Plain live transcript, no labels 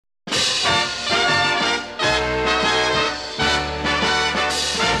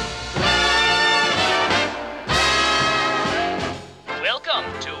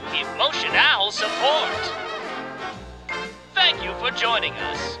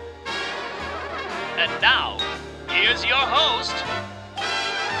And now, here's your host,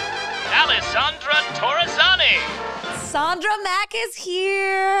 Alessandra Torresani. Sandra Mack is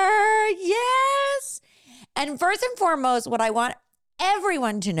here. Yes. And first and foremost, what I want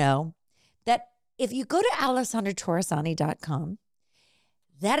everyone to know that if you go to alessandratorresani.com,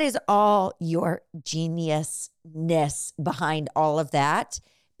 that is all your geniusness behind all of that,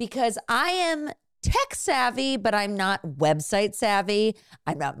 because I am tech savvy, but I'm not website savvy.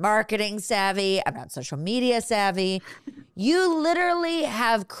 I'm not marketing savvy. I'm not social media savvy. You literally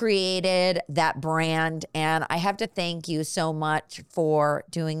have created that brand, and I have to thank you so much for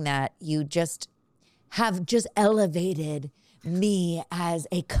doing that. You just have just elevated me as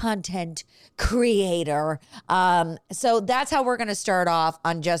a content creator. So that's how we're going to start off,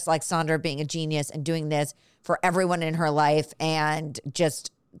 on just like Sandra being a genius and doing this for everyone in her life, and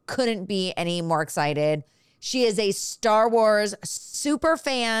just couldn't be any more excited. She is a Star Wars super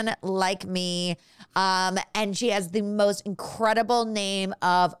fan like me. And she has the most incredible name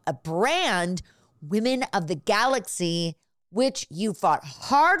of a brand, Women of the Galaxy, which you fought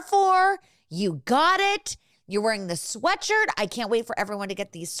hard for. You got it. You're wearing the sweatshirt. I can't wait for everyone to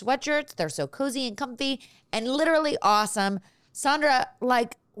get these sweatshirts. They're so cozy and comfy and literally awesome. Sandra,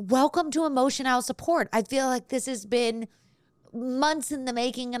 like, welcome to Emotional Support. I feel like this has been months in the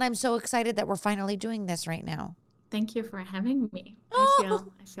making, and I'm so excited that we're finally doing this right now. Thank you for having me. Oh.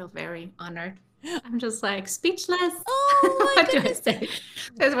 I feel very honored. I'm just like speechless. Oh my What do I say?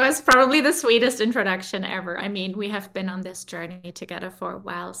 This was probably the sweetest introduction ever. I mean, we have been on this journey together for a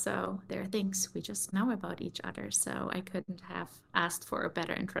while, so there are things we just know about each other. So I couldn't have asked for a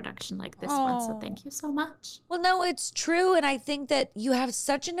better introduction like this one. So thank you so much. Well, no, it's true. And I think that you have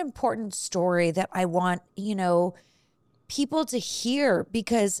such an important story that I want, people to hear,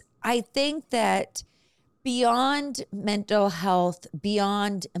 because I think that beyond mental health,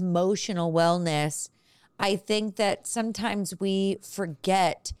 beyond emotional wellness, I think that sometimes we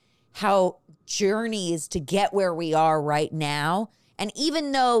forget how journeys to get where we are right now. And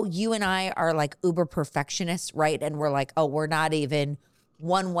even though you and I are like uber perfectionists, right? And we're like, oh, we're not even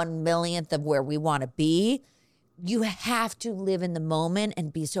one millionth of where we want to be. You have to live in the moment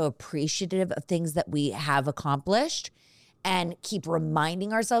and be so appreciative of things that we have accomplished, and keep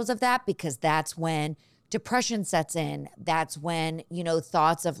reminding ourselves of that, because that's when depression sets in. That's when,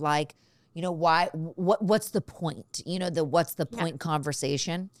 thoughts of like, what's the point? What's the point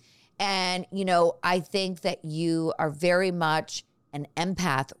conversation. And, I think that you are very much an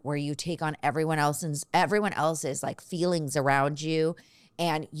empath, where you take on everyone else's like feelings around you,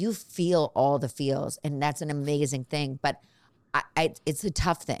 and you feel all the feels. And that's an amazing thing. But it's a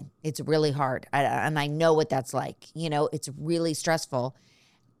tough thing. It's really hard. And I know what that's like. It's really stressful.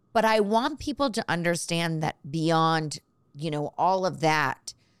 But I want people to understand that beyond, all of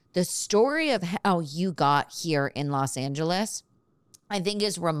that, the story of how you got here in Los Angeles, I think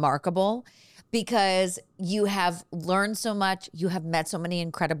is remarkable, because you have learned so much. You have met so many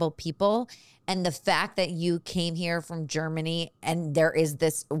incredible people. And the fact that you came here from Germany, and there is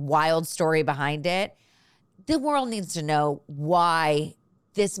this wild story behind it, the world needs to know why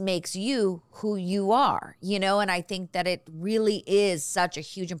this makes you who you are, and I think that it really is such a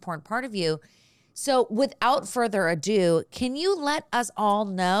huge, important part of you. So without further ado, can you let us all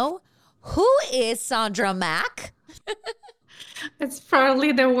know, who is Sandra Mack? It's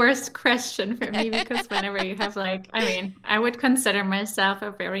probably the worst question for me, because whenever you have I would consider myself a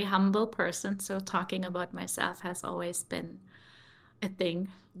very humble person. So talking about myself has always been a thing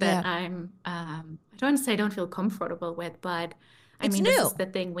that I don't say I don't feel comfortable with, but this is the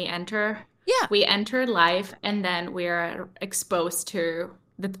thing. We enter life, and then we're exposed to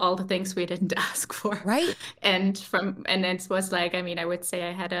all the things we didn't ask for. Right. And it was like, I would say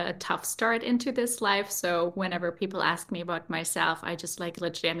I had a tough start into this life. So whenever people ask me about myself, I just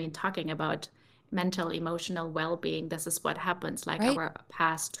literally, talking about mental, emotional well-being, this is what happens. Our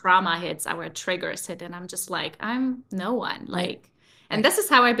past trauma hits, our triggers hit, and I'm just like, I'm no one. And this is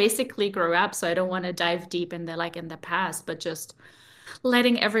how I basically grew up. So I don't want to dive deep in the past, but just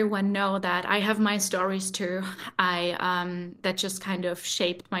letting everyone know that I have my stories too. That just kind of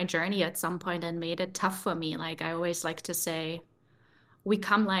shaped my journey at some point and made it tough for me. I always like to say, we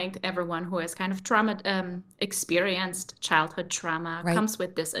come like everyone who has kind of experienced childhood trauma comes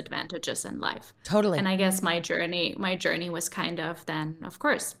with disadvantages in life. Totally. And I guess my journey was kind of then, of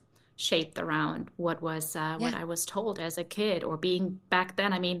course, shaped around what I was told as a kid, or being back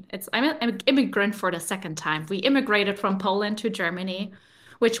then. I'm an immigrant for the second time. We immigrated from Poland to Germany,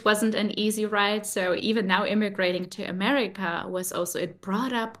 which wasn't an easy ride. So even now immigrating to America it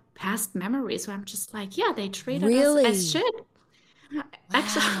brought up past memories where I'm just like, yeah, they treated us as shit.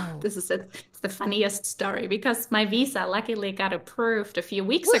 Wow. this is it. It's the funniest story because my visa luckily got approved a few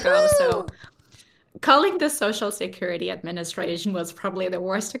weeks ago. So Woohoo! calling the Social Security Administration was probably the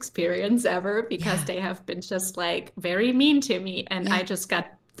worst experience ever because Yeah. they have been just like very mean to me. And Yeah. I just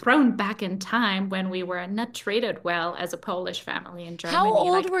got thrown back in time when we were not treated well as a Polish family in How Germany.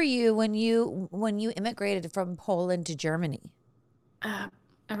 old Like were you when you immigrated from Poland to Germany? uh,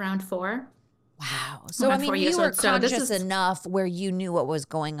 around Wow. So I around mean, 4 years you were old. So this conscious is enough where you knew what was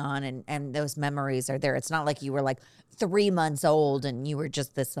going on and those memories are there. It's not like you were like 3 months old and you were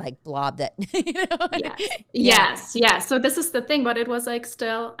just this like blob that Yes, Yeah. yes, yes. So this is the thing, but it was like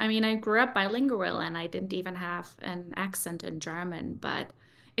still, I mean, I grew up bilingual and I didn't even have an accent in German, but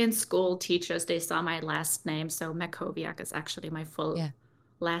in school, teachers, they saw my last name. So Makowiak is actually my full Yeah.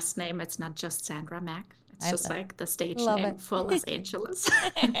 last name. It's not just Sandra Mack. It's I just like the stage love name for Los it. Angeles.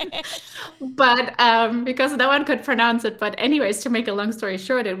 But because no one could pronounce it. But anyways, to make a long story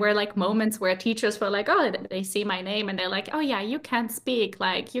short, it were like moments where teachers were like, oh, they see my name and they're like, oh yeah, you can't speak,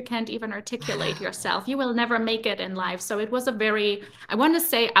 like you can't even articulate Wow. yourself. You will never make it in life. So it was a very, I want to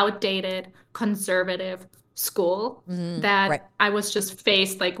say outdated, conservative school Right. that I was just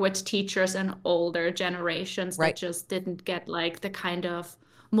faced like with teachers and older generations that Right. just didn't get like the kind of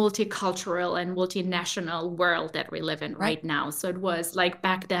multicultural and multinational world that we live in Right. right now. So it was like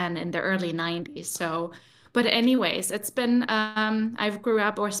back then in the early 90s. So, but anyways, it's been I've grew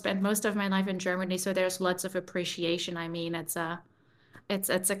up or spent most of my life in Germany, so there's lots of appreciation. I mean, it's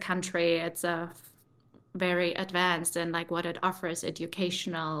a country, it's a very advanced and like what it offers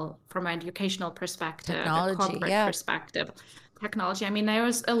educational from an educational perspective, a Technology. corporate Yeah. perspective, technology. I mean, there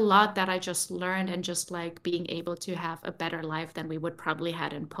was a lot that I just learned and just like being able to have a better life than we would probably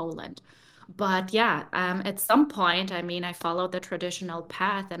had in Poland. But yeah, at some point, I mean, I followed the traditional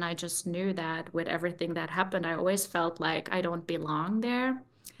path and I just knew that with everything that happened, I always felt like I don't belong there.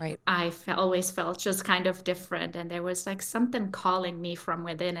 Right. Always felt just kind of different, and there was like something calling me from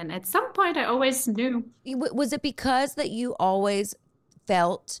within. And at some point, I always knew. Was it because that you always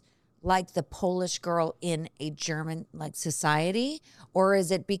felt like the Polish girl in a German like society, or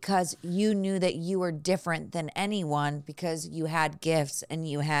is it because you knew that you were different than anyone because you had gifts and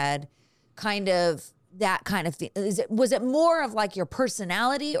you had kind of that kind of thing? Was it more of like your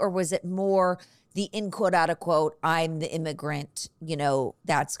personality, or was it more the in quote out of quote I'm the immigrant,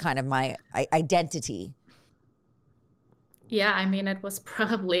 that's kind of my identity? Yeah, I mean, it was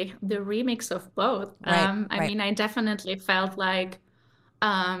probably the remix of both. Right, I right, mean, I definitely felt like,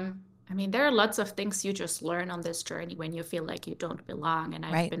 I mean, there are lots of things you just learn on this journey when you feel like you don't belong. And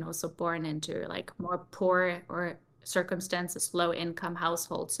I've right, been also born into like more poor or circumstances, low income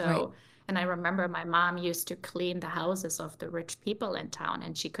household. right. So, and I remember my mom used to clean the houses of the rich people in town,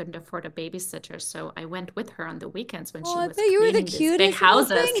 and she couldn't afford a babysitter. So I went with her on the weekends when Oh, she I was bet you were the cleaning these big cutest little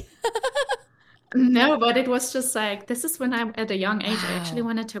thing. houses. No, but it was just like, this is when I'm at a young age. I actually Wow.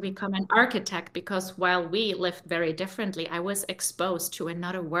 wanted to become an architect because while we lived very differently, I was exposed to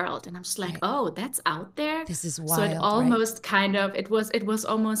another world. And I'm just like, Right. oh, that's out there. This is So it wild, right? almost kind of, it was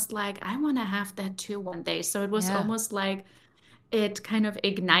almost like, I want to have that too one day. So it was Yeah. almost like it kind of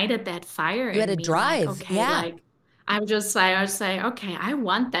ignited that fire You had in a me. Like, drive. okay, Yeah. like I was like, okay, I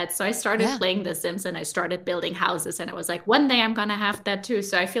want that. So I started Yeah. playing The Sims and I started building houses. And I was like, one day I'm gonna have that too.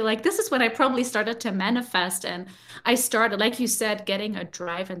 So I feel like this is when I probably started to manifest. And I started, like you said, getting a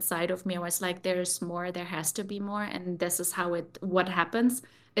drive inside of me. I was like, there's more, there has to be more. And this is what happens.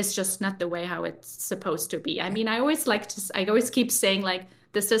 It's just not the way how it's supposed to be. I Right. mean, I always keep saying like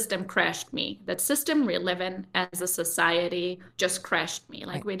the system crashed me. That system we live in as a society just crashed me.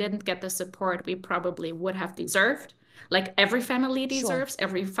 Like Right. we didn't get the support we probably would have deserved. Like every family Sure. deserves,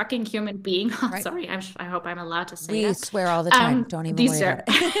 every fucking human being. Right. Sorry, I hope I'm allowed to say We that. swear all the time. Don't even worry Deserve. about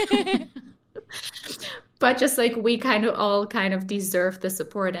it. But just like we kind of all kind of deserve the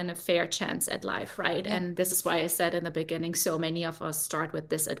support and a fair chance at life, right? Yeah. And this is why I said in the beginning, so many of us start with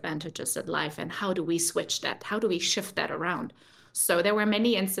disadvantages at life. And how do we switch that? How do we shift that around? So there were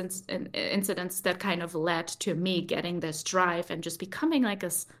many incidents that kind of led to me getting this drive and just becoming like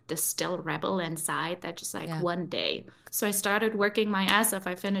this still rebel inside that just like Yeah. one day. So I started working my ass off.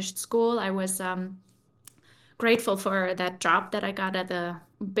 I finished school. I was grateful for that job that I got at a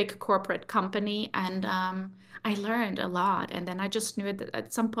big corporate company, and I learned a lot. And then I just knew that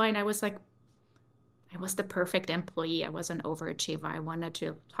at some point I was like, I was the perfect employee. I was an overachiever. I wanted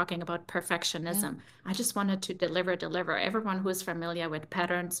to, talking about Yeah. perfectionism, I just wanted to deliver, deliver. Everyone who's familiar with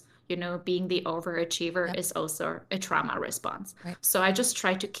patterns, being the overachiever Yep. is also a trauma response. Right. So I just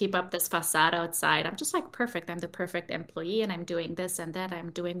try to keep up this facade outside. I'm just like, perfect. I'm the perfect employee and I'm doing this and that.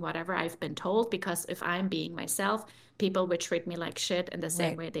 I'm doing whatever I've been told because if I'm being myself, people would treat me like shit in the same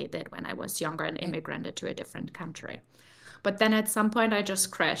Right. way they did when I was younger and immigrated to a different country. But then at some point I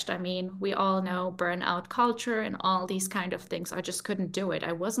just crashed. I mean, we all know burnout culture and all these kind of things. I just couldn't do it.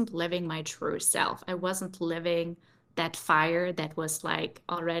 I wasn't living my true self. I wasn't living that fire that was like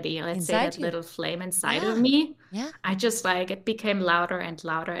already, let's say, Inside that you. little flame inside Yeah. of me. Yeah. I just like it became louder and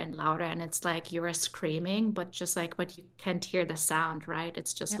louder and louder. And it's like you're screaming, but just like, but you can't hear the sound, right?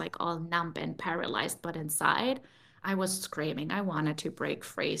 It's just Yeah. like all numb and paralyzed. But inside, I was screaming. I wanted to break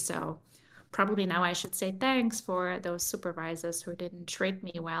free. So probably now I should say thanks for those supervisors who didn't treat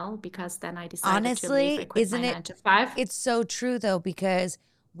me well, because then I decided to leave. I Honestly, quit isn't my it? 9 to 5. It's so true though, because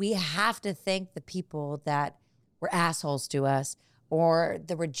we have to thank the people that were assholes to us or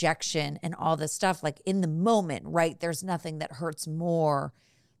the rejection and all this stuff. Like in the moment, right? There's nothing that hurts more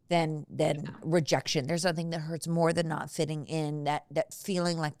than rejection. There's nothing that hurts more than not fitting in, that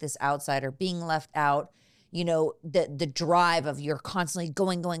feeling like this outsider, being left out, you know, the drive of you're constantly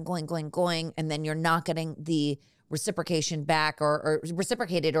going, and then you're not getting the reciprocation back or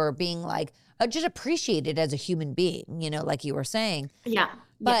reciprocated or being like just appreciated as a human being, you know, like you were saying. Yeah.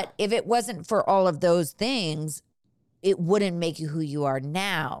 But if it wasn't for all of those things, it wouldn't make you who you are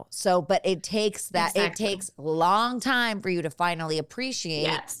now. So, but it takes that, it Exactly. takes a long time for you to finally appreciate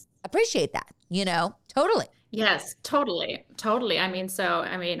that, you know, totally. Yes, totally. Totally. I mean,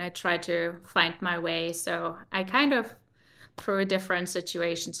 I tried to find my way. So I kind of, through different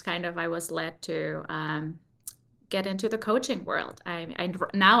situations, I was led to get into the coaching world.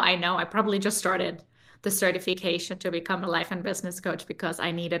 Now I know I probably just started the certification to become a life and business coach because I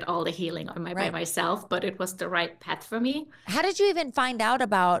needed all the healing by myself, but it was the right path for me. How did you even find out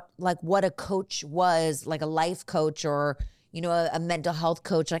about like what a coach was, like a life coach or, you know, a mental health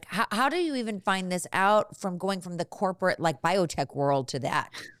coach? Like how do you even find this out from going from the corporate like biotech world to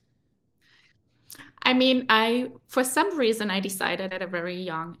that? I mean, for some reason, I decided at a very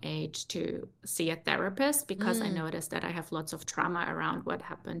young age to see a therapist because I noticed that I have lots of trauma around what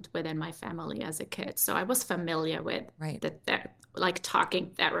happened within my family as a kid. So I was familiar with like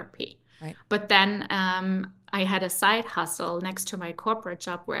talking therapy. Right. But then I had a side hustle next to my corporate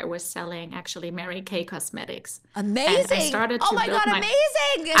job where I was selling actually Mary Kay cosmetics. Amazing. And I started to oh my build God,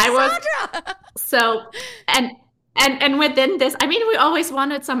 amazing. Sandra. So, and within this, I mean, we always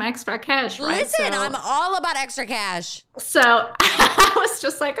wanted some extra cash, right? Listen, I'm all about extra cash. So I was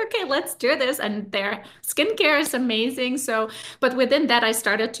just like, okay, let's do this. And their skincare is amazing. So, but within that, I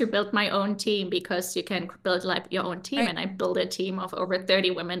started to build my own team because you can build like your own team. Right. And I built a team of over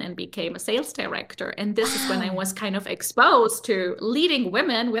 30 women and became a sales director. And this is when I was kind of exposed to leading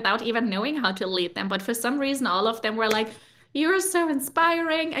women without even knowing how to lead them. But for some reason, all of them were like, you're so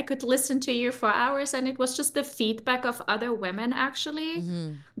inspiring. I could listen to you for hours. And it was just the feedback of other women actually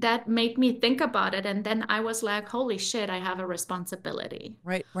that made me think about it. And then I was like, holy shit, I have a responsibility.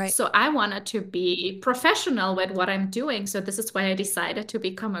 Right. So I wanted to be professional with what I'm doing. So this is why I decided to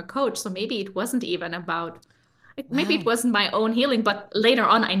become a coach. So maybe it wasn't even about, maybe it wasn't my own healing, but later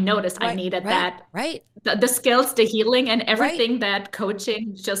on I noticed I needed that. Right. The skills, the healing and everything that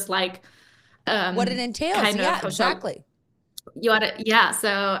coaching just like. What it entails. Yeah, exactly.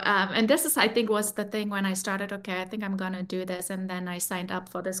 So and this is, I think, was the thing when I started, okay, I think I'm gonna do this. And then I signed up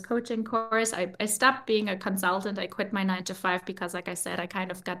for this coaching course. I stopped being a consultant. I quit my 9 to 5 because, like I said, I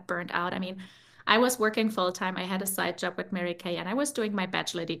kind of got burnt out. I mean, I was working full time. I had a side job with Mary Kay and I was doing my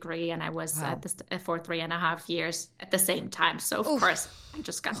bachelor degree and I was at this for 3.5 years at the same time. So of course I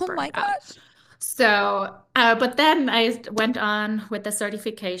just got burnt out. Gosh. So, but then I went on with the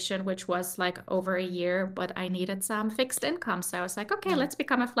certification, which was like over a year, but I needed some fixed income. So I was like, okay, let's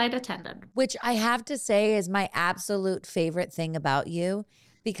become a flight attendant. Which I have to say is my absolute favorite thing about you,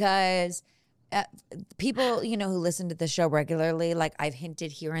 because people, you know, who listen to the show regularly, like I've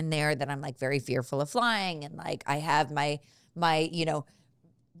hinted here and there that I'm like very fearful of flying. And like I have my, you know,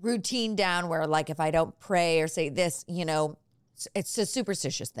 routine down where like if I don't pray or say this, you know, it's a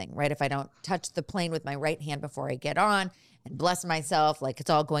superstitious thing, right? If I don't touch the plane with my right hand before I get on and bless myself, like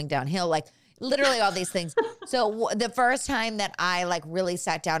it's all going downhill, like literally all these things. So the first time that I like really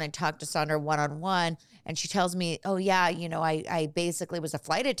sat down and talked to Sandra one-on-one, and she tells me, oh yeah, you know, I basically was a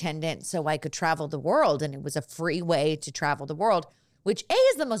flight attendant so I could travel the world, and it was a free way to travel the world, which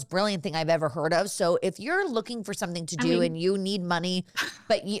is the most brilliant thing I've ever heard of. So if you're looking for something to do and you need money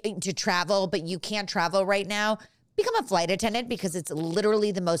to travel, but you can't travel right now, become a flight attendant, because it's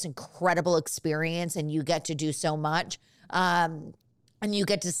literally the most incredible experience and you get to do so much. And you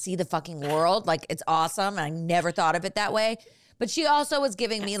get to see the fucking world. Like it's awesome. And I never thought of it that way. But she also was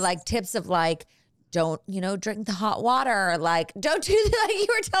giving me like tips of like, don't, drink the hot water. Like, don't do like you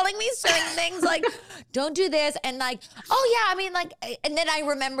were telling me certain things, like, don't do this. And like, oh yeah, I mean, like, and then I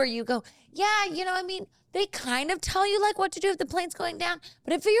remember you go, yeah, I mean, they kind of tell you like what to do if the plane's going down.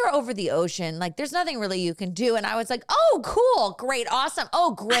 But if you're over the ocean, like there's nothing really you can do. And I was like, oh, cool, great, awesome.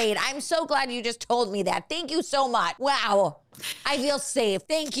 Oh, great. I'm so glad you just told me that. Thank you so much. Wow. I feel safe.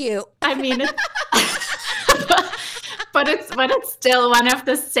 Thank you. I mean, but it's still one of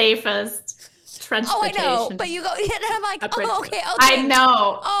the safest transportation. Oh, I know. But you go, and I'm like, oh, okay. I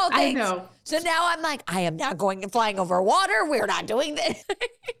know. Oh, thanks. I know. So now I'm like, I am not going and flying over water. We're not doing this.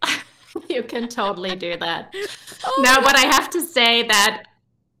 You can totally do that. Oh, no, but I have to say that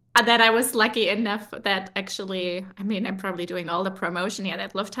I was lucky enough that actually, I mean, I'm probably doing all the promotion here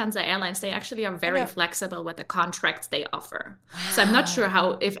at Lufthansa Airlines. They actually are very flexible with the contracts they offer. Wow. So I'm not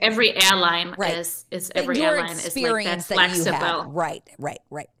sure if every airline is every airline is like that flexible. Right.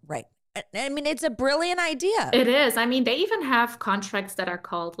 I mean, it's a brilliant idea. It is. I mean, they even have contracts that are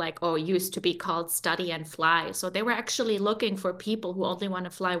called used to be called study and fly. So they were actually looking for people who only want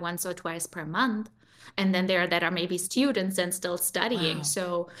to fly once or twice per month. And then there that are maybe students and still studying. Wow.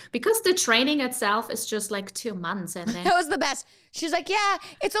 So because the training itself is just like 2 months. And then that was the best. She's like, yeah,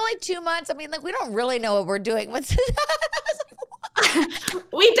 it's only 2 months. I mean, like, we don't really know what we're doing.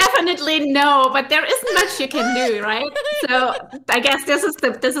 We definitely know, but there isn't much you can do, right? So I guess this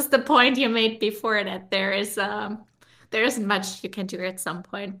is the point you made before, that there isn't much you can do at some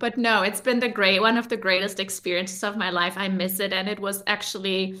point. But no, it's been one of the greatest experiences of my life. I miss it. And it was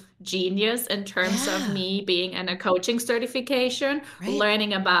actually genius in terms of me being in a coaching certification,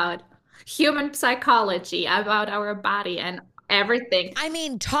 learning about human psychology, about our body and everything. I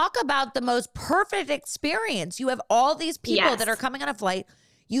mean, talk about the most perfect experience. You have all these people that are coming on a flight.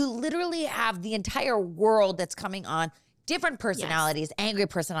 You literally have the entire world that's coming on. Different personalities, angry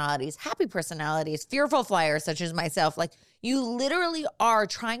personalities, happy personalities, fearful flyers such as myself. Like, you literally are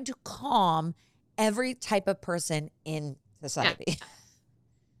trying to calm every type of person in society. Yeah.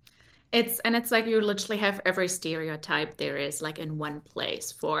 It's like you literally have every stereotype there is like in one place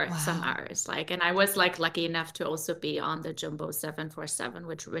for some hours. Like, and I was like lucky enough to also be on the Jumbo 747,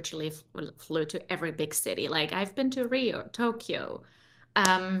 which literally flew to every big city. Like, I've been to Rio, Tokyo,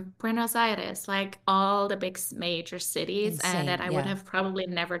 Buenos Aires, like all the big major cities. Insane, and that I would have probably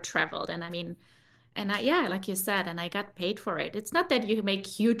never traveled. And I mean, like you said, and I got paid for it. It's not that you make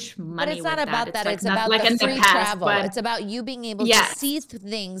huge money. But it's not about that. It's like about like the in free the past, travel. but It's about you being able to see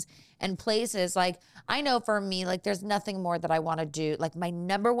things and places. Like, I know for me, like, there's nothing more that I want to do. Like, my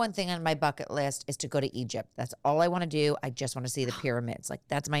number one thing on my bucket list is to go to Egypt. That's all I want to do. I just want to see the pyramids. Like,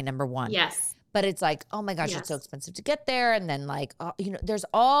 that's my number one. Yes. But it's like, oh my gosh, it's so expensive to get there. And then like, there's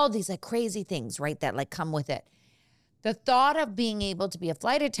all these like crazy things, right, that like come with it. The thought of being able to be a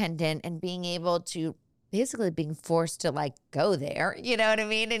flight attendant and being able to basically being forced to like go there, you know what I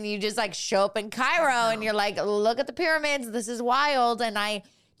mean? And you just like show up in Cairo and you're like, look at the pyramids. This is wild. And I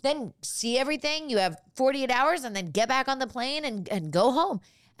then see everything. You have 48 hours and then get back on the plane and go home.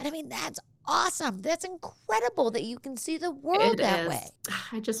 And I mean, that's awesome. That's incredible that you can see the world that way.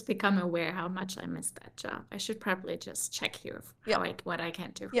 I just become aware how much I miss that job. I should probably just check here what I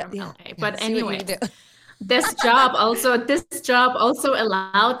can do from LA. But anyway, this job also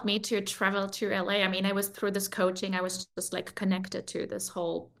allowed me to travel to LA. I mean, I was through this coaching. I was just like connected to this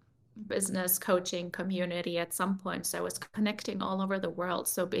whole business coaching community at some point. So I was connecting all over the world.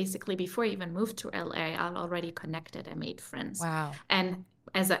 So basically, before I even moved to LA, I already connected and made friends. Wow. And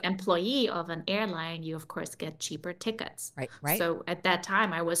as an employee of an airline, you of course get cheaper tickets. Right. So at that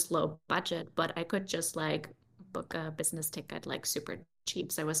time I was low budget, but I could just like book a business ticket like super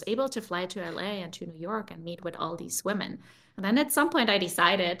cheap. So I was able to fly to LA and to New York and meet with all these women. And then at some point I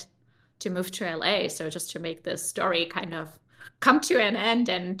decided to move to LA. So just to make this story kind of come to an end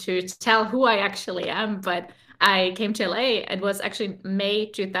and to tell who I actually am. But I came to LA. It was actually May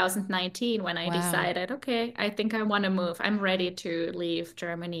 2019 when I decided, okay, I think I want to move. I'm ready to leave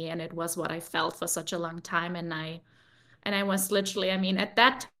Germany. And it was what I felt for such a long time. And I was literally, I mean, at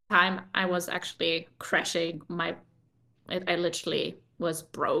that time, I was actually crashing. I literally was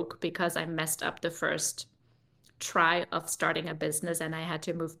broke because I messed up the first try of starting a business and I had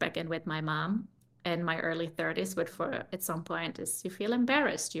to move back in with my mom. In my early 30s, but at some point is you feel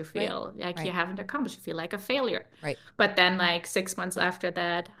embarrassed, you feel like you haven't accomplished, you feel like a failure. Right. But then like 6 months after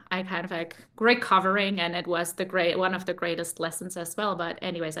that, I kind of like recovering, and it was one of the greatest lessons as well. But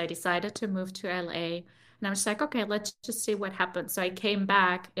anyways, I decided to move to LA, and I was like, okay, let's just see what happens. So I came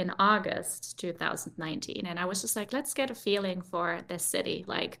back in August 2019, and I was just like, let's get a feeling for this city,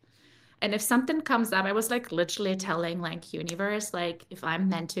 like. And if something comes up, I was like literally telling like universe, like if I'm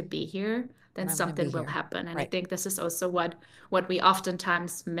meant to be here, then I'm gonna be something will here. happen. And I Right. think this is also what we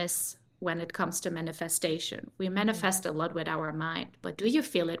oftentimes miss when it comes to manifestation. We manifest a lot with our mind, but do you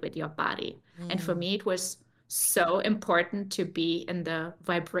feel it with your body? And for Mm. me, it was so important to be in the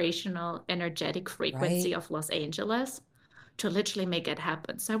vibrational, energetic frequency Right. of Los Angeles to literally make it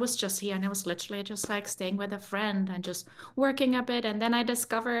happen. So I was just here and I was literally just like staying with a friend and just working a bit. And then I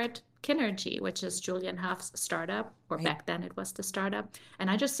discovered Kinergy, which is Julian Huff's startup, or Right. back then it was the startup.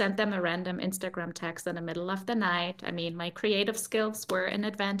 And I just sent them a random Instagram text in the middle of the night. I mean, my creative skills were an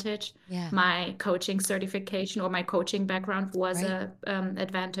advantage. Yeah. My coaching certification or my coaching background was Right. a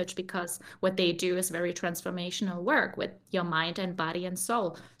advantage because what they do is very transformational work with your mind and body and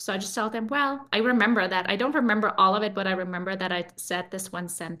soul. So I just tell them, well, I remember that. I don't remember all of it, but I remember that I said this one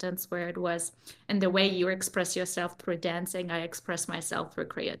sentence where it was, and the way you express yourself through dancing, I express myself through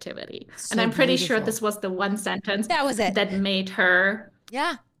creativity. And So I'm pretty sure beautiful. this was the one sentence That was it. that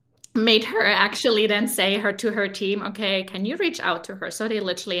Yeah. made her actually then say her to her team, okay, can you reach out to her? So they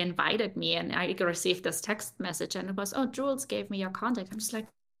literally invited me and I received this text message and it was, oh, Jules gave me your contact. I'm just like,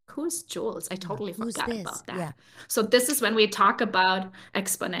 who's Jules? I Yeah. totally Who's forgot this? about that. Yeah. So this is when we talk about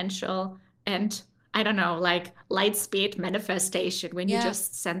exponential and I don't know, like light speed manifestation, when you Yeah.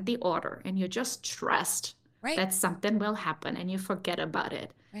 just send the order and you just trust Right. that something will happen and you forget about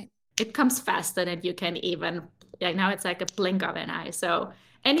it. Right. It comes faster than you can even, like now it's like a blink of an eye. So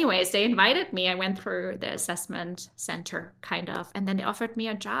anyways, they invited me. I went through the assessment center kind of, and then they offered me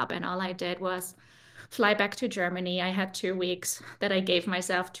a job. And all I did was fly back to Germany. I had 2 weeks that I gave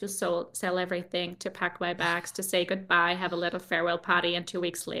myself to sell everything, to pack my bags, to say goodbye, have a little farewell party. And 2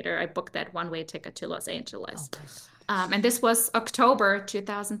 weeks later, I booked that one-way ticket to Los Angeles. Oh my gosh. And this was October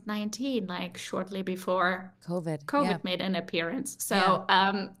 2019, like shortly before COVID. COVID Yeah. made an appearance. Yeah.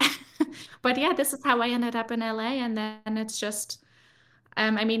 So, but yeah, this is how I ended up in LA. And then it's just,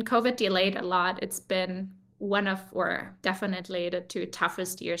 I mean, COVID delayed a lot. It's been one of, or definitely the two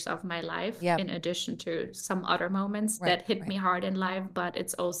toughest years of my life, Yep. in addition to some other moments Right. that hit Right. me hard in life. But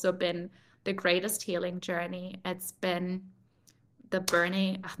it's also been the greatest healing journey. It's been the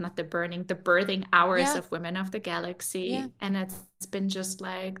birthing hours Yeah. of Women of the Galaxy. Yeah. And it's been just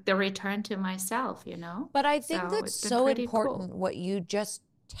like the return to myself, you know? But I think So that's it's been so pretty important cool. what you just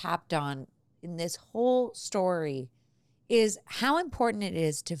tapped on in this whole story is how important it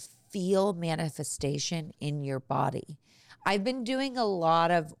is to feel manifestation in your body. I've been doing a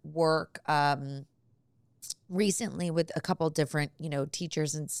lot of work recently with a couple different,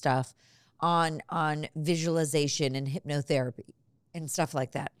 teachers and stuff on visualization and hypnotherapy and stuff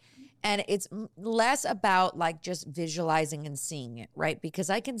like that. And it's less about like just visualizing and seeing it, right? Because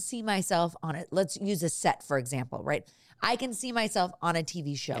I can see myself on it. Let's use a set, for example, right? I can see myself on a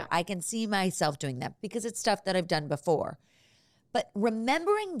TV show. Yeah. I can see myself doing that because it's stuff that I've done before. But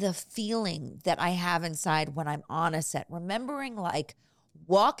remembering the feeling that I have inside when I'm on a set, remembering like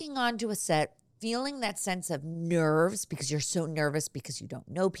walking onto a set, feeling that sense of nerves because you're so nervous because you don't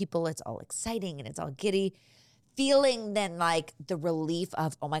know people. It's all exciting and it's all giddy. Feeling then like the relief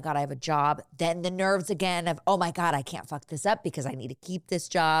of, oh my God, I have a job. Then the nerves again of, oh my God, I can't fuck this up because I need to keep this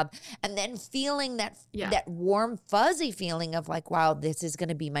job. And then feeling that that warm, fuzzy feeling of like, wow, this is going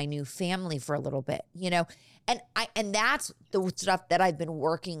to be my new family for a little bit, And that's the stuff that I've been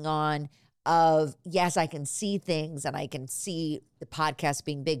working on of, yes, I can see things and I can see the podcast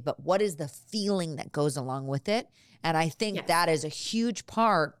being big, but what is the feeling that goes along with it? And I think that is a huge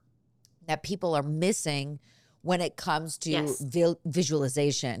part that people are missing when it comes to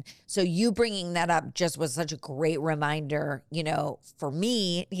visualization. So you bringing that up just was such a great reminder, for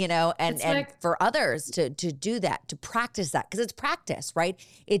me, and for others to do that, to practice that, because it's practice, right?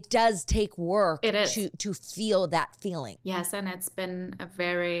 It does take work to feel that feeling. Yes, and it's been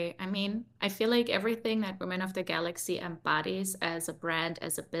I feel like everything that Women of the Galaxy embodies as a brand,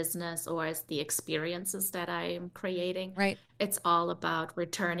 as a business, or as the experiences that I am creating, right? It's all about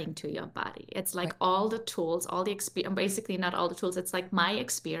returning to your body. It's like all the tools, basically not all the tools. It's like my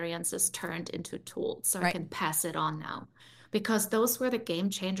experiences turned into tools so I can pass it on now. Because those were the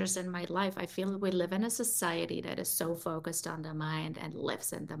game changers in my life. I feel we live in a society that is so focused on the mind and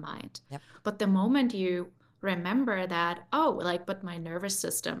lives in the mind. Yep. But the moment you remember that, but my nervous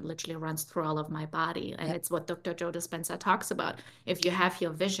system literally runs through all of my body. And it's what Dr. Joe Dispenza talks about. If you have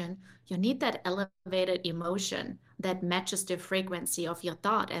your vision, you need that elevated emotion that matches the frequency of your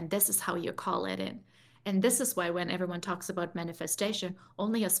thought. And this is how you call it in. And this is why when everyone talks about manifestation,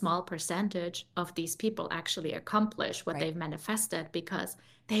 only a small percentage of these people actually accomplish what Right. they've manifested because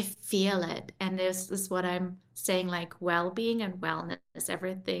they feel it. And this is what I'm saying, like well-being and wellness,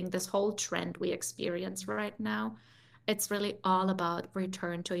 everything, this whole trend we experience right now, it's really all about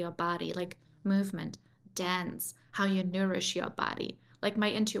return to your body, like movement, dance, how you nourish your body. Like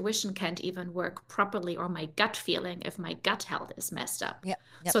my intuition can't even work properly, or my gut feeling, if my gut health is messed up. Yep.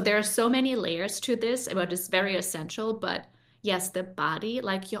 Yep. So there are so many layers to this, but it's very essential. But yes, the body,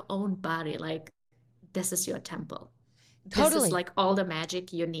 like your own body, like this is your temple. This is Totally. like all the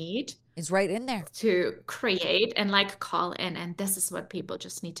magic you need It's right in there. to create and like call in. And this is what people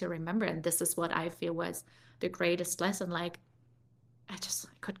just need to remember. And this is what I feel was the greatest lesson. Like I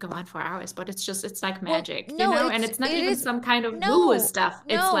could go on for hours, but it's like Well, magic, you no, know? And it's not it even is some kind of woo-woo no, stuff.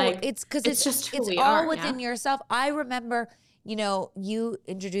 It's no, like, it's because it's just who it's we all are. Yeah. within yourself. I remember, you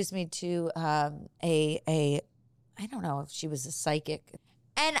introduced me to a I don't know if she was a psychic.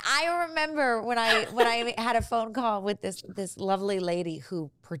 And I remember when I had a phone call with this lovely lady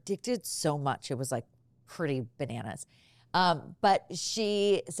who predicted so much. It was like pretty bananas. But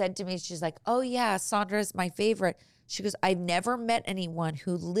she said to me, she's like, "Oh yeah, Sandra is my favorite." She goes, "I've never met anyone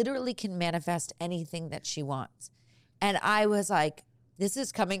who literally can manifest anything that she wants." And I was like, "This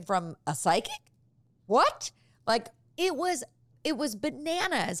is coming from a psychic? What?" Like it was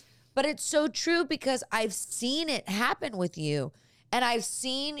bananas, but it's so true because I've seen it happen with you. And I've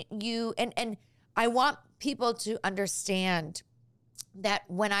seen you and I want people to understand that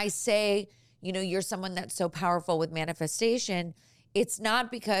when I say, you're someone that's so powerful with manifestation, it's not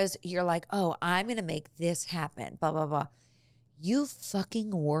because you're like, "Oh, I'm going to make this happen, blah, blah, blah." You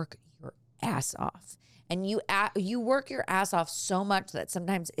fucking work your ass off. And you work your ass off so much that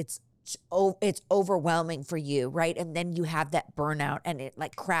sometimes it's overwhelming for you, right? And then you have that burnout and it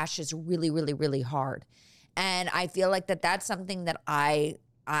like crashes really, really, really hard. And I feel like that's something that I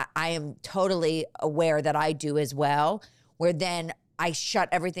am totally aware that I do as well, where then I shut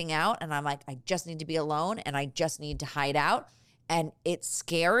everything out and I'm like, I just need to be alone and I just need to hide out. And it's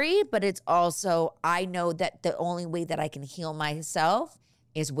scary, but it's also, I know that the only way that I can heal myself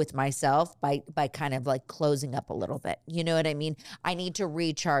is with myself by kind of like closing up a little bit. You know what I mean? I need to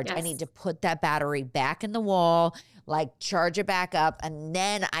recharge. I need Yes. to put that battery back in the wall, like charge it back up, and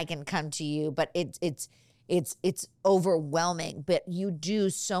then I can come to you. But it's overwhelming. But you do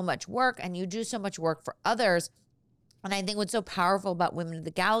so much work and you do so much work for others. And I think what's so powerful about Women of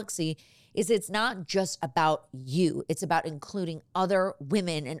the Galaxy is it's not just about you. It's about including other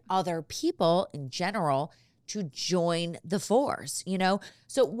women and other people in general to join the force,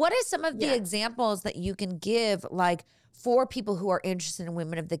 So what are some of the Yeah. examples that you can give, like, for people who are interested in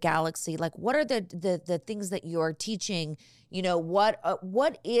Women of the Galaxy? Like, what are the things that you're teaching?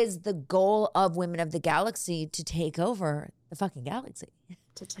 What is the goal of Women of the Galaxy to take over the fucking galaxy?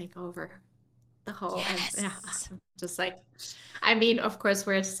 To take over the whole. And yeah, Yes. just like, I mean, of course,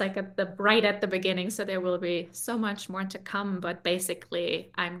 we're just like right at the beginning, so there will be so much more to come. But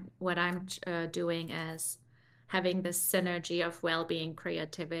basically, what I'm doing is having this synergy of well-being,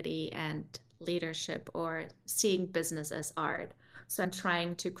 creativity, and leadership, or seeing business as art. So I'm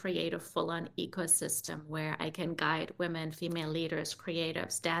trying to create a full-on ecosystem where I can guide women, female leaders,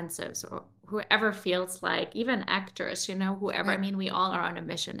 creatives, dancers, or whoever feels like, even actors, whoever. I Right. mean, we all are on a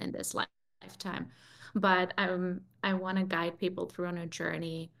mission in this lifetime. But I want to guide people through on a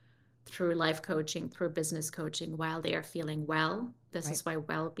journey through life coaching, through business coaching while they are feeling well. This Right. is why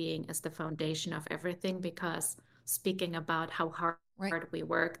well-being is the foundation of everything, because speaking about how hard Right. we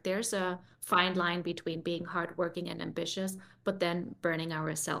work, there's a fine line between being hardworking and ambitious, but then burning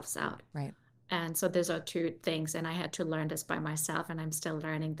ourselves out. Right. And so those are two things. And I had to learn this by myself, and I'm still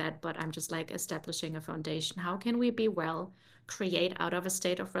learning that, but I'm just like establishing a foundation. How can we be well, create out of a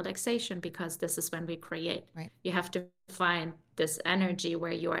state of relaxation? Because this is when we create. Right. You have to find this energy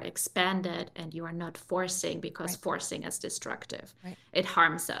where you are expanded and you are not forcing, because Right. forcing is destructive. Right. It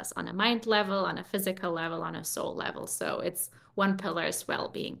harms us on a mind level, on a physical level, on a soul level. So it's one pillar is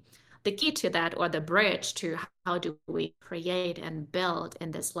well-being. The key to that, or the bridge to how do we create and build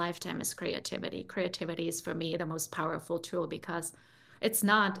in this lifetime, is creativity. Creativity is for me the most powerful tool, because it's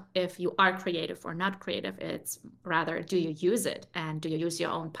not if you are creative or not creative, it's rather, do you use it, and do you use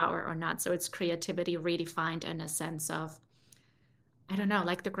your own power or not? So it's creativity redefined in a sense of, I don't know,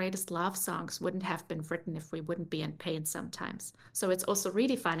 like the greatest love songs wouldn't have been written if we wouldn't be in pain sometimes. So it's also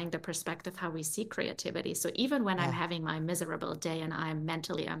redefining the perspective how we see creativity. So even when I'm Yeah. having my miserable day and I'm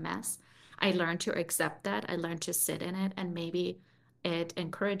mentally a mess, I learn to accept that. I learn to sit in it and maybe it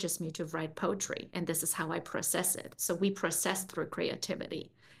encourages me to write poetry, and this is how I process it. So we process through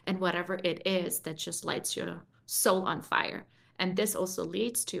creativity, and whatever it is that just lights your soul on fire. And this also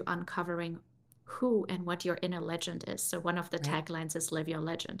leads to uncovering who and what your inner legend is. So one of the Right. taglines is live your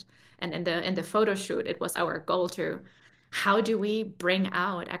legend. And in the photo shoot, it was our goal to how do we bring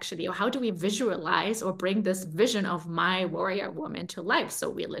out actually, or how do we visualize or bring this vision of my warrior woman to life? So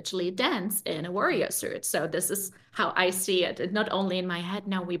we literally dance in a warrior suit. So this is how I see it. And not only in my head,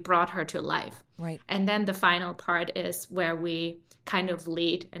 now we brought her to life. Right. And then the final part is where we kind of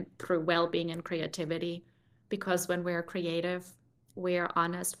lead and through well-being and creativity, because when we're creative, we are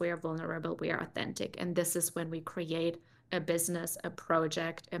honest, we are vulnerable, we are authentic. And this is when we create a business, a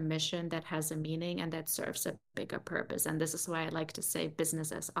project, a mission that has a meaning and that serves a bigger purpose. And this is why I like to say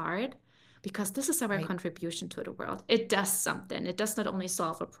business as art, because this is our Right. contribution to the world. It does something. It does not only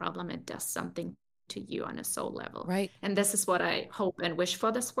solve a problem, it does something to you on a soul level. Right. And this is what I hope and wish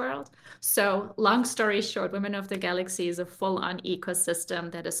for this world. So long story short, Women of the Galaxy is a full-on ecosystem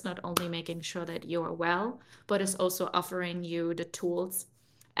that is not only making sure that you're well, but is also offering you the tools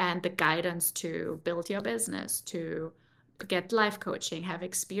and the guidance to build your business, to get life coaching, have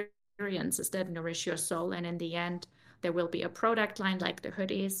experiences that nourish your soul. And in the end, there will be a product line like the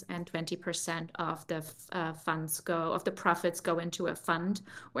hoodies, and 20% of the of the profits go into a fund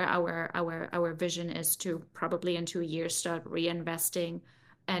where our vision is to probably in 2 years start reinvesting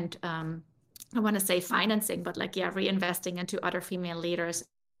and I want to say financing, but like, yeah, reinvesting into other female leaders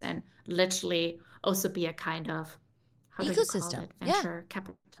and literally also be a kind of, how do you call Ecosystem. it? Yeah. Venture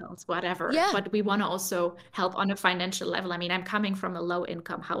capitals, whatever. Yeah. But we want to also help on a financial level. I mean, I'm coming from a low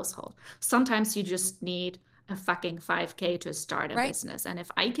income household. Sometimes you just need a fucking 5K to start a Right. business. And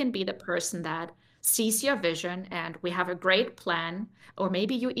if I can be the person that sees your vision and we have a great plan, or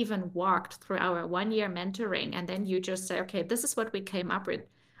maybe you even walked through our 1 year mentoring and then you just say, okay, this is what we came up with.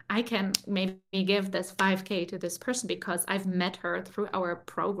 I can maybe give this 5K to this person because I've met her through our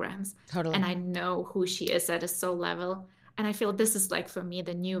programs. Totally. And I know who she is at a soul level. And I feel this is like, for me,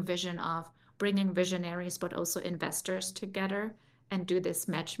 the new vision of bringing visionaries, but also investors together and do this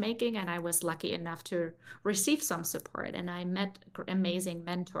matchmaking. And I was lucky enough to receive some support. And I met amazing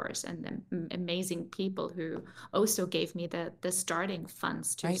mentors and amazing people who also gave me the starting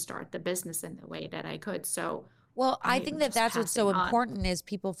funds to Right. start the business in the way that I could. So Well, I I'm think that just that's what's so passing on. important is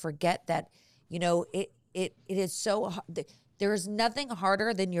people forget that, you know, it is so there is nothing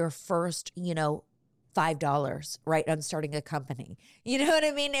harder than your first, you know, $5, right, on starting a company. You know what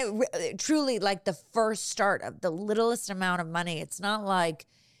I mean? It truly, like the first start of the littlest amount of money. It's not like,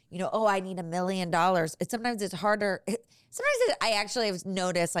 you know, oh, I need $1 million. Sometimes it's harder. I actually have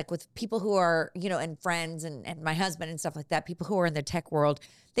noticed, like with people who are, you know, and friends and my husband and stuff like that, people who are in the tech world,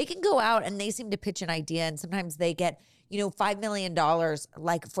 they can go out and they seem to pitch an idea and sometimes they get, you know, $5 million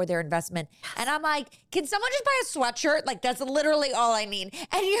like for their investment. And I'm like, can someone just buy a sweatshirt? Like that's literally all I need.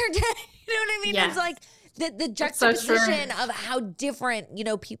 And you know what I mean? Yes. It's like the That's so true. juxtaposition of how different, you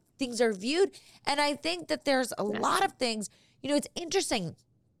know, things are viewed. And I think that there's a lot of things, you know, it's interesting.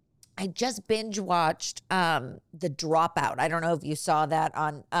 I just binge watched The Dropout. I don't know if you saw that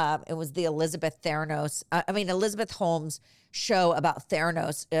on, it was the Elizabeth Holmes show about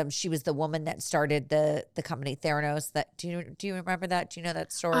Theranos. She was the woman that started the company Theranos. Do you remember that? Do you know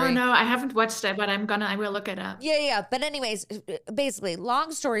that story? Oh no, I haven't watched it, but I will look it up. Yeah. But anyways, basically,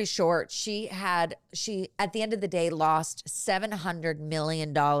 long story short, she at the end of the day lost $700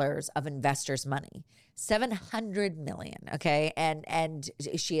 million of investors' money. 700 million. Okay. And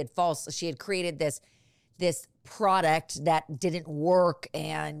she had created this product that didn't work.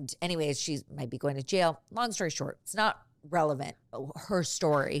 And anyways, she might be going to jail. Long story short, it's not relevant, her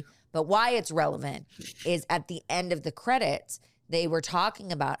story, but why it's relevant is at the end of the credits, they were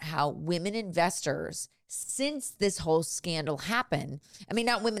talking about how women investors, since this whole scandal happened, I mean,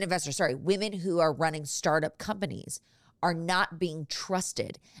 not women investors, sorry, women who are running startup companies are not being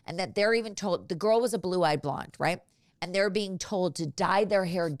trusted. And that they're even told, the girl was a blue-eyed blonde, right? And they're being told to dye their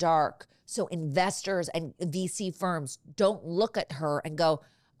hair dark so investors and VC firms don't look at her and go,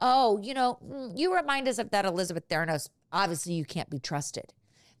 oh, you know, you remind us of that Elizabeth Theranos. Obviously, you can't be trusted.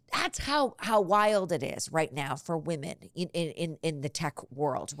 That's how wild it is right now for women in the tech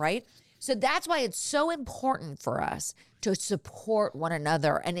world, right? So that's why it's so important for us to support one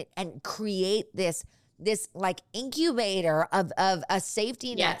another and create this like incubator of a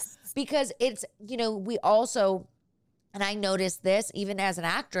safety net. Yes. Because it's, you know, we also, and I noticed this even as an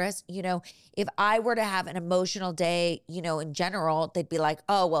actress, you know, if I were to have an emotional day, you know, in general, they'd be like,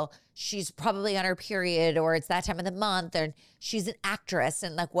 oh, well, she's probably on her period or it's that time of the month and she's an actress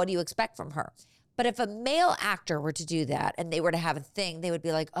and like, what do you expect from her? But if a male actor were to do that and they were to have a thing, they would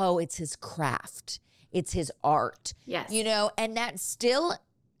be like, oh, it's his craft. It's his art, Yes. and that still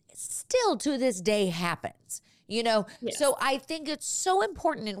to this day happens, Yes. So I think it's so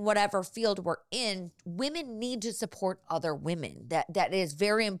important in whatever field we're in, women need to support other women. That is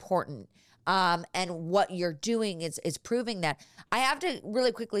very important. And what you're doing is proving that. I have to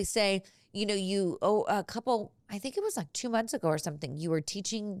really quickly say, I think it was like 2 months ago or something, you were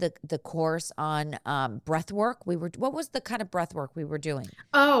teaching the course on breath work. What was the kind of breath work we were doing?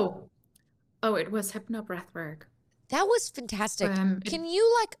 Oh, it was hypno breath work. That was fantastic. Can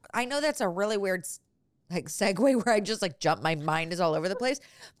you I know that's a really weird segue where I just jump, my mind is all over the place,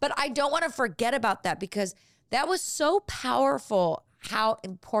 but I don't want to forget about that because that was so powerful, how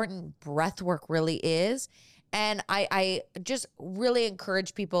important breath work really is. And I just really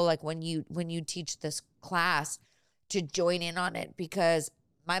encourage people when you teach this class to join in on it, because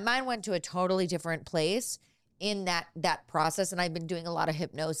my mind went to a totally different place in that process. And I've been doing a lot of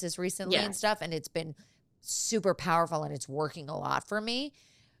hypnosis recently and stuff, and it's been super powerful and it's working a lot for me.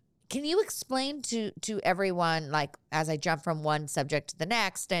 Can you explain to everyone, as I jump from one subject to the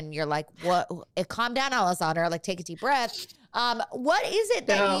next, and you're like, what? Calm down, Alessandra. Take a deep breath. What is it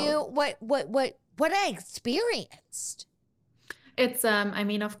that what I experienced? It's,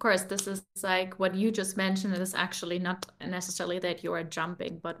 of course, this is what you just mentioned is actually not necessarily that you are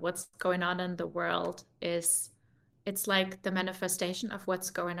jumping, but what's going on in the world it's like the manifestation of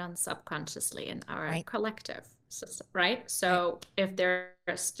what's going on subconsciously in our collective system, right? So if there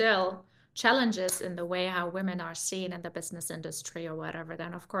are still challenges in the way how women are seen in the business industry or whatever,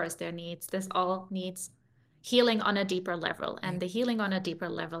 then of course this all needs healing on a deeper level. And the healing on a deeper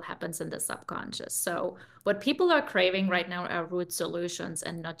level happens in the subconscious. So what people are craving right now are root solutions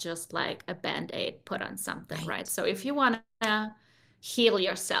and not just a Band-Aid put on something, right? So if you want to heal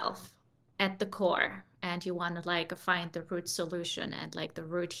yourself at the core and you want to find the root solution and the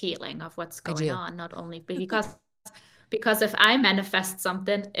root healing of what's going on, not only because if I manifest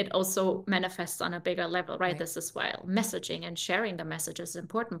something, it also manifests on a bigger level, right? This is why messaging and sharing the message is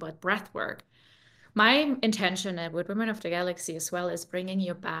important, but breath work. My intention with Women of the Galaxy as well is bringing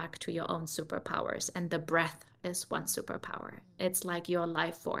you back to your own superpowers. And the breath is one superpower. It's like your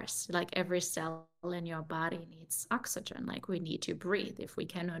life force. Every cell in your body needs oxygen. We need to breathe. If we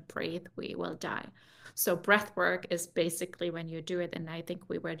cannot breathe, we will die. So breath work is basically when you do it. And I think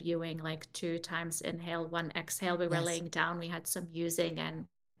we were doing 2 times inhale, 1 exhale. We were laying down. We had some music and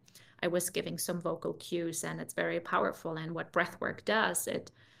I was giving some vocal cues, and it's very powerful. And what breath work does, it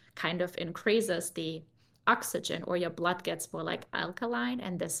kind of increases the oxygen, or your blood gets more alkaline.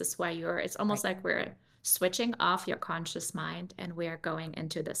 And this is why it's almost like we're switching off your conscious mind and we're going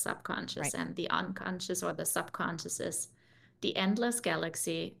into the subconscious. And the unconscious or the subconscious is the endless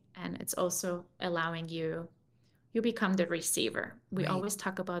galaxy. And it's also allowing you become the receiver. We always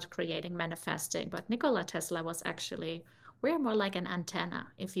talk about creating, manifesting, but Nikola Tesla was actually, we're more like an antenna.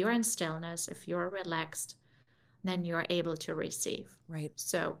 If you're in stillness, if you're relaxed, then you're able to receive. Right.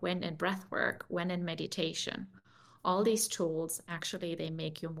 So when in breath work, when in meditation, all these tools, actually, they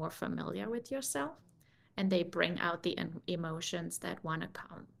make you more familiar with yourself, and they bring out the emotions that want to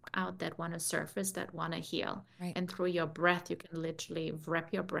come out, that want to surface, that want to heal. And through your breath, you can literally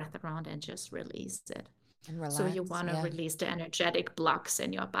wrap your breath around and just release it. And relax. So you want to release the energetic blocks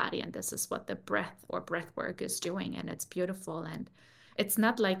in your body. And this is what the breath or breath work is doing. And it's beautiful. And it's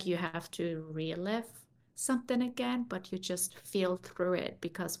not like you have to relive something again, but you just feel through it,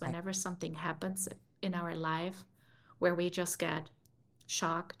 because whenever something happens in our life where we just get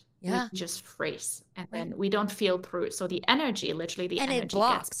shocked, we just freeze, and then we don't feel through. So the energy, literally the energy it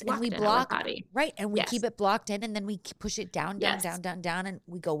blocks, gets blocked, and we in block our body. And we keep it blocked in, and then we push it down, and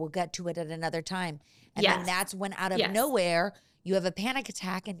we go, we'll get to it at another time. And then that's when out of nowhere you have a panic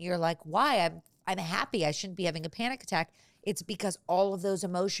attack, and you're like, why? I'm happy. I shouldn't be having a panic attack. It's because all of those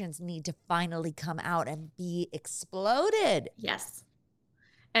emotions need to finally come out and be exploded. Yes.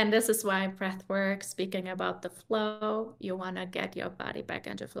 And this is why breath work, speaking about the flow, you want to get your body back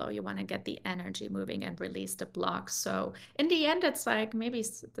into flow. You want to get the energy moving and release the blocks. So in the end, it's maybe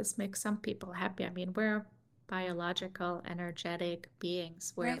this makes some people happy. I mean, we're biological, energetic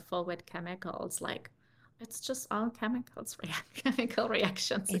beings. We're full with chemicals. It's just all chemicals, chemical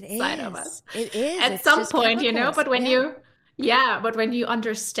reactions inside of us. It is. At some point, but when but when you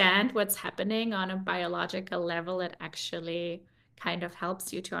understand what's happening on a biological level, it actually kind of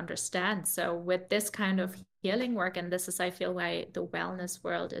helps you to understand. So with this kind of healing work, and this is, I feel, why the wellness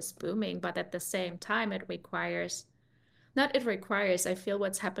world is booming, but at the same time, I feel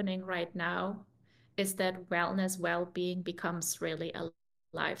what's happening right now is that wellness, well-being becomes really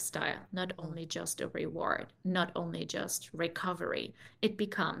lifestyle, not only just a reward, not only just recovery. It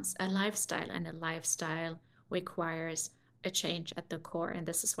becomes a lifestyle, and a lifestyle requires a change at the core. And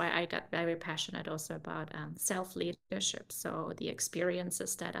this is why I got very passionate also about self leadership. So the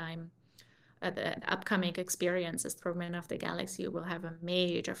experiences that the upcoming experiences for Men of the Galaxy will have a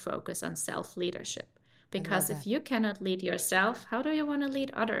major focus on self leadership. I love Because if that. you cannot lead yourself, how do you want to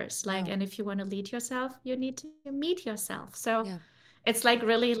lead others? Like, No. and if you want to lead yourself, you need to meet yourself. So Yeah. it's like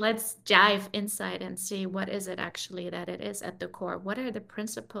really let's dive inside and see what is it actually that it is at the core. What are the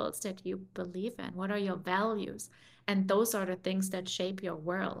principles that you believe in? What are your values? And those are the things that shape your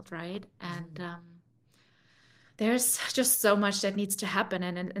world, right? And Mhm. there's just so much that needs to happen.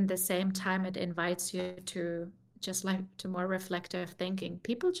 And in the same time, it invites you to just like to more reflective thinking.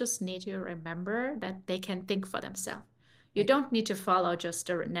 People just need to remember that they can think for themselves. You Right. don't need to follow just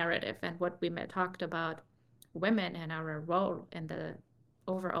a narrative. And what we talked about women and our role in the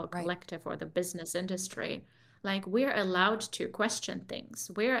overall Right. collective or the business industry. Like we're allowed to question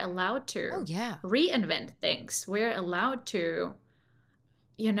things. We're allowed Oh to yeah. reinvent things. We're allowed to,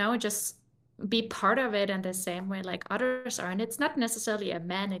 just be part of it in the same way like others are. And it's not necessarily a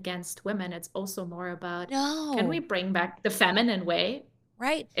man against women. It's also more about, can we No. bring back the feminine way?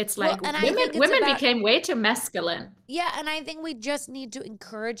 Right. It's Well, like and I women think it's women about, became way too masculine. yeah, and I think we just need to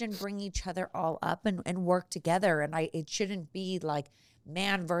encourage and bring each other all up and work together. And it shouldn't be like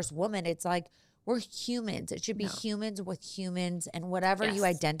man versus woman. It's like we're humans. It should be No. humans with humans, and whatever you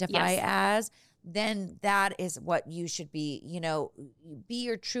Yes. identify Yes. as, then that is what you should be, be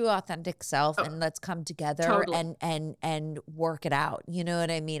your true authentic self, Oh, and let's come together totally. and work it out. You know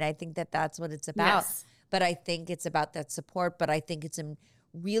what I mean? I think that that's what it's about. Yes. But I think it's about that support, but I think it's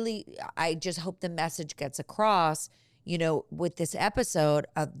really, I just hope the message gets across, with this episode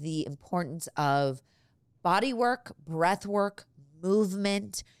of the importance of body work, breath work,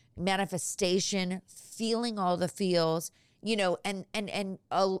 movement, manifestation, feeling all the feels, and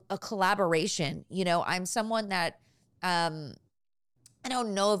a collaboration. I'm someone that I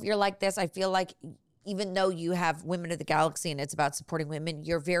don't know if you're like this. I feel like even though you have Women of the Galaxy and it's about supporting women,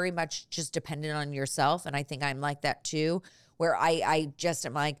 you're very much just dependent on yourself. And I think I'm like that too, where I just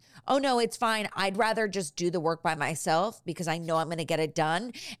am like, oh no, it's fine. I'd rather just do the work by myself because I know I'm going to get it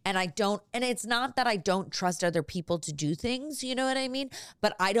done. And it's not that I don't trust other people to do things, you know what I mean?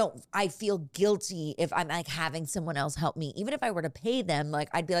 But I feel guilty if I'm like having someone else help me. Even if I were to pay them, like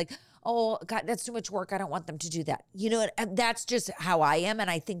I'd be like, oh God, that's too much work. I don't want them to do that. And that's just how I am.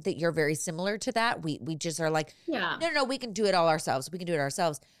 And I think that you're very similar to that. We just are like, Yeah. no, we can do it all ourselves. We can do it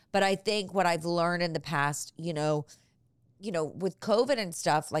ourselves. But I think what I've learned in the past, with COVID and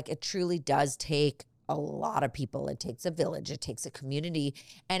stuff, like it truly does take a lot of people. It takes a village, it takes a community,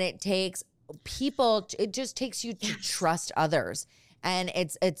 and it takes people. It just takes you to Yes. trust others. And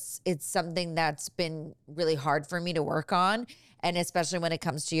it's something that's been really hard for me to work on. And especially when it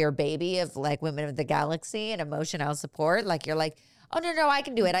comes to your baby of like Women of the Galaxy and emotional support, like you're like, oh no, I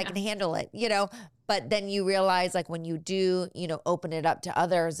can do it. I Yeah. can handle it. But then you realize like when you do, open it up to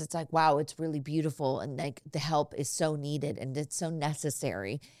others, it's like, wow, it's really beautiful. And like the help is so needed and it's so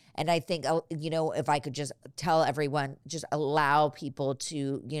necessary. And I think, if I could just tell everyone, just allow people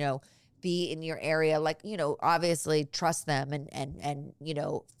to, be in your area, like, obviously trust them and,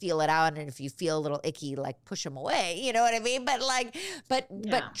 feel it out. And if you feel a little icky, like push them away, you know what I mean? But like, but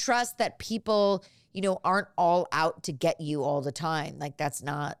Yeah. trust that people, aren't all out to get you all the time. Like that's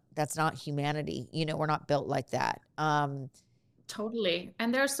not humanity. We're not built like that. Totally.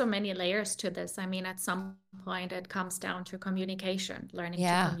 And there are so many layers to this. I mean, at some point, it comes down to communication, learning to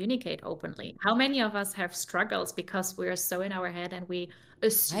Yeah. communicate openly. How many of us have struggles because we're so in our head and we Right.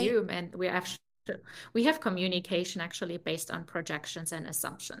 assume and we have communication actually based on projections and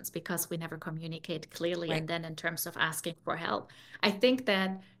assumptions because we never communicate clearly. Right. And then in terms of asking for help, I think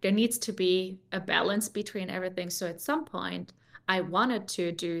that there needs to be a balance between everything. So at some point, I wanted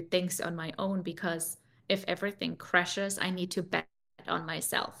to do things on my own because if everything crashes, I need to bet on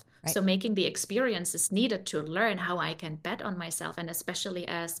myself. Right. So making the experiences needed to learn how I can bet on myself. And especially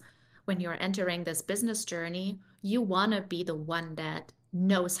as when you're entering this business journey, you want to be the one that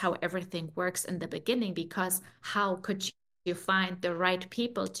knows how everything works in the beginning, because how could you find the right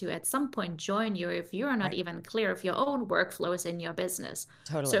people to at some point join you if you're not Right. even clear of your own workflows in your business?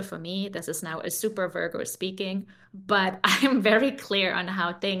 So Totally. for me, this is now a super Virgo speaking, but I'm very clear on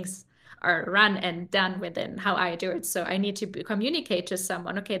how things are run and done within how I do it. So I need to communicate to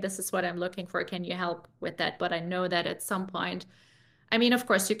someone, okay, this is what I'm looking for. Can you help with that? But I know that at some point, I mean, of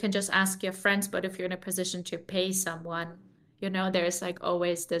course, you can just ask your friends, but if you're in a position to pay someone, there's like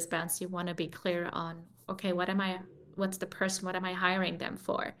always this balance. You want to be clear on, okay, what am I what's the person, what am I hiring them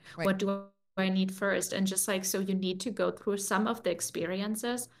for? Right. What do I need first? And just like, so you need to go through some of the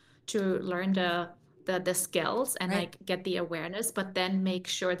experiences to learn the skills and Right. like get the awareness, but then make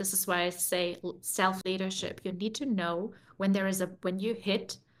sure, this is why I say self-leadership. You need to know when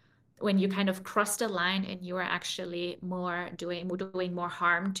when you kind of cross the line and you are actually doing more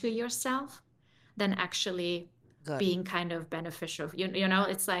harm to yourself than actually Good. being kind of beneficial. You know,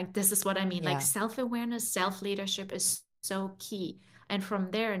 it's like, this is what I mean. Yeah. Like self-awareness, self-leadership is so key. And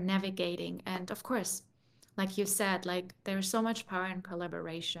from there, navigating. And of course, like you said, like there's so much power in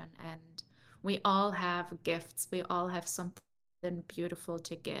collaboration, and we all have gifts. We all have something beautiful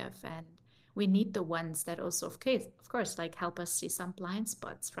to give. And we need the ones that also, of course, like help us see some blind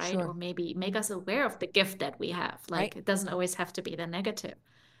spots, right? Sure. Or maybe make us aware of the gift that we have. Like Right. it doesn't always have to be the negative.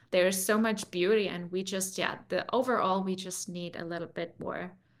 There's so much beauty, and we just, overall, we just need a little bit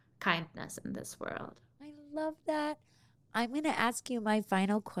more kindness in this world. I love that. I'm going to ask you my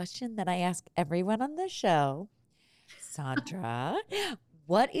final question that I ask everyone on the show. Sandra,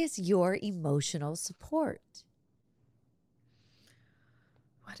 what is your emotional support?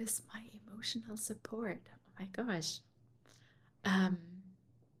 What is my emotional support? Oh my gosh. Now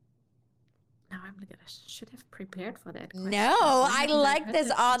should have prepared for that question. No, I like this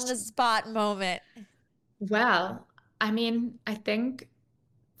on the spot moment. Well, I mean, I think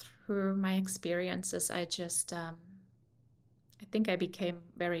through my experiences, I think I became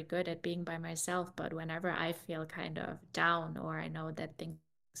very good at being by myself. But whenever I feel kind of down, or I know that things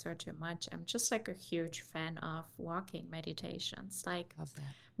are too much, I'm just like a huge fan of walking meditations, like Love that.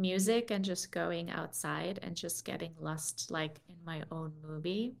 music, and just going outside and just getting lost like in my own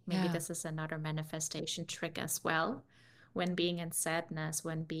movie. Maybe Yeah. this is another manifestation trick as well. When being in sadness,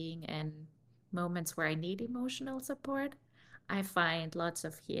 when being in moments where I need emotional support, I find lots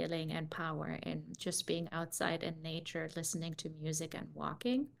of healing and power in just being outside in nature, listening to music and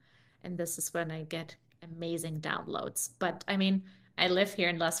walking. And this is when I get amazing downloads. But I mean, I live here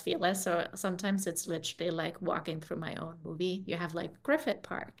in Las Vegas, so sometimes it's literally like walking through my own movie. You have like Griffith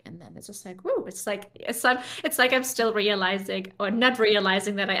Park, and then it's just like, woo, it's like I'm still realizing, or not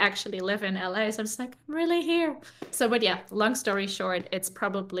realizing, that I actually live in LA. So I'm just like, I'm really here. So, but yeah, long story short, it's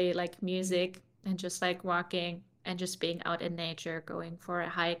probably like music and just like walking and just being out in nature, going for a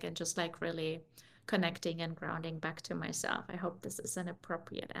hike, and just like really connecting and grounding back to myself. I hope this is an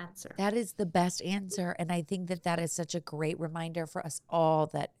appropriate answer. That is the best answer. And I think that that is such a great reminder for us all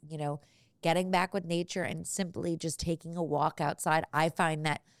that, getting back with nature and simply just taking a walk outside. I find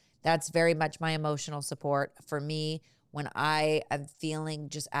that that's very much my emotional support. For me, when I am feeling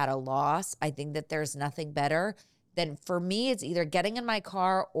just at a loss, I think that there's nothing better than, for me, it's either getting in my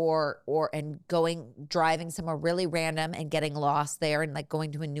car and driving somewhere really random and getting lost there and like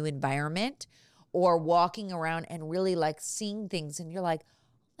going to a new environment, or walking around and really like seeing things. And you're like,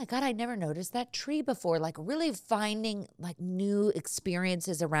 oh my God, I never noticed that tree before. Like really finding like new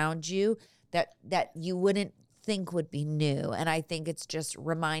experiences around you that you wouldn't think would be new. And I think it's just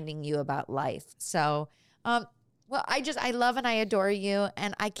reminding you about life. So, well, I love and I adore you.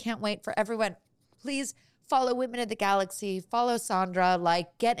 And I can't wait for everyone. Please follow Women of the Galaxy, follow Sandra,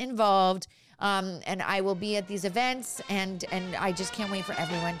 like get involved. And I will be at these events, and I just can't wait for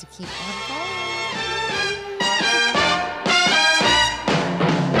everyone to keep on following.